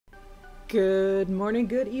Good morning,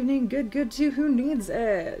 good evening, good to who needs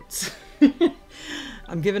it.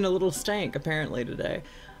 I'm giving a little stank apparently today.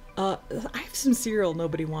 I have some cereal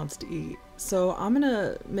nobody wants to eat, so I'm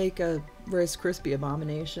gonna make a Rice Krispie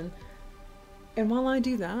abomination. And while I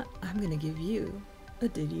do that, I'm gonna give you a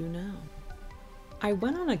Did You Know? I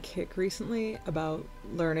went on a kick recently about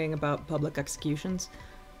learning about public executions,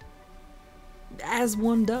 as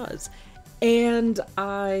one does. And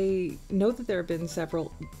I know that there have been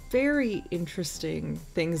several very interesting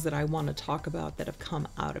things that I want to talk about that have come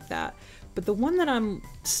out of that. But the one that I'm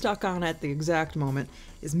stuck on at the exact moment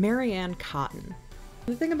is Mary Ann Cotton.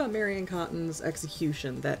 The thing about Mary Ann Cotton's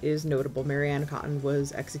execution that is notable, Mary Ann Cotton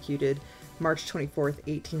was executed March 24th,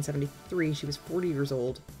 1873. She was 40 years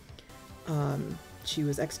old. She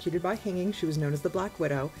was executed by hanging. She was known as the Black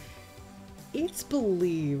Widow. It's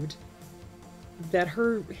believed that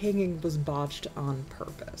her hanging was botched on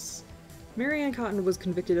purpose. Mary Ann Cotton was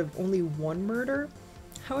convicted of only one murder.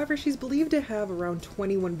 However, she's believed to have around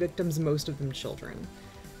 21 victims, most of them children.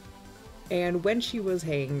 And when she was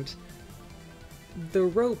hanged, the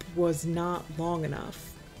rope was not long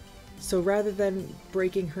enough. So rather than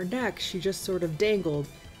breaking her neck, she just sort of dangled,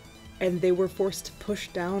 and they were forced to push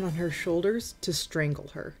down on her shoulders to strangle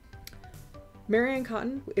her. Mary Ann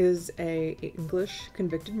Cotton is an English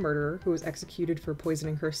convicted murderer who was executed for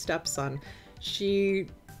poisoning her stepson. She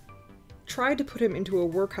tried to put him into a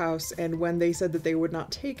workhouse, and when they said that they would not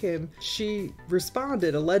take him, she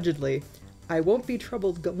responded, allegedly, "I won't be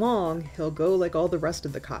troubled long, he'll go like all the rest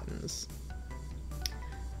of the Cottons."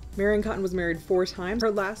 Mary Ann Cotton was married 4 times.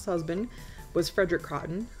 Her last husband was Frederick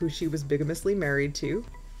Cotton, who she was bigamously married to.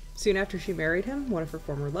 Soon after she married him, one of her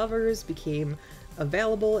former lovers became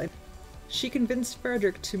available, and she convinced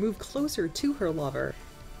Frederick to move closer to her lover.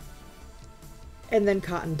 And then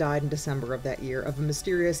Cotton died in December of that year of a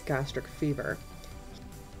mysterious gastric fever.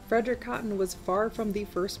 Frederick Cotton was far from the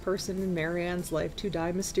first person in Mary Ann's life to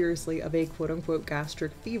die mysteriously of a quote-unquote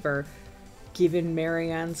gastric fever, given Mary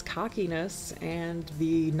Ann's cockiness and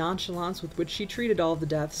the nonchalance with which she treated all of the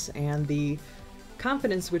deaths and the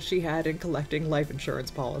confidence which she had in collecting life insurance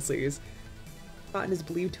policies. Cotton is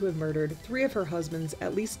believed to have murdered 3 of her husbands,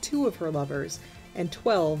 at least 2 of her lovers, and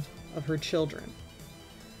 12 of her children.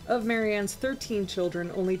 Of Mary Ann's 13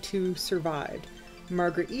 children, only 2 survived: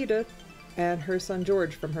 Margaret Edith and her son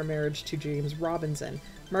George from her marriage to James Robinson.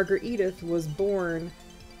 Margaret Edith was born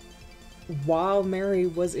while Mary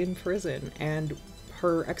was in prison, and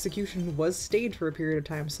her execution was stayed for a period of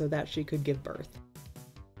time so that she could give birth.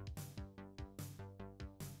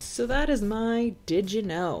 So that is my Did You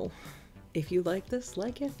Know? If you like this,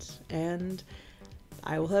 like it, and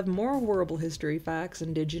I will have more horrible history facts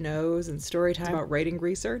and did you knows and story time about writing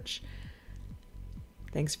research.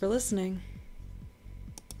 Thanks for listening.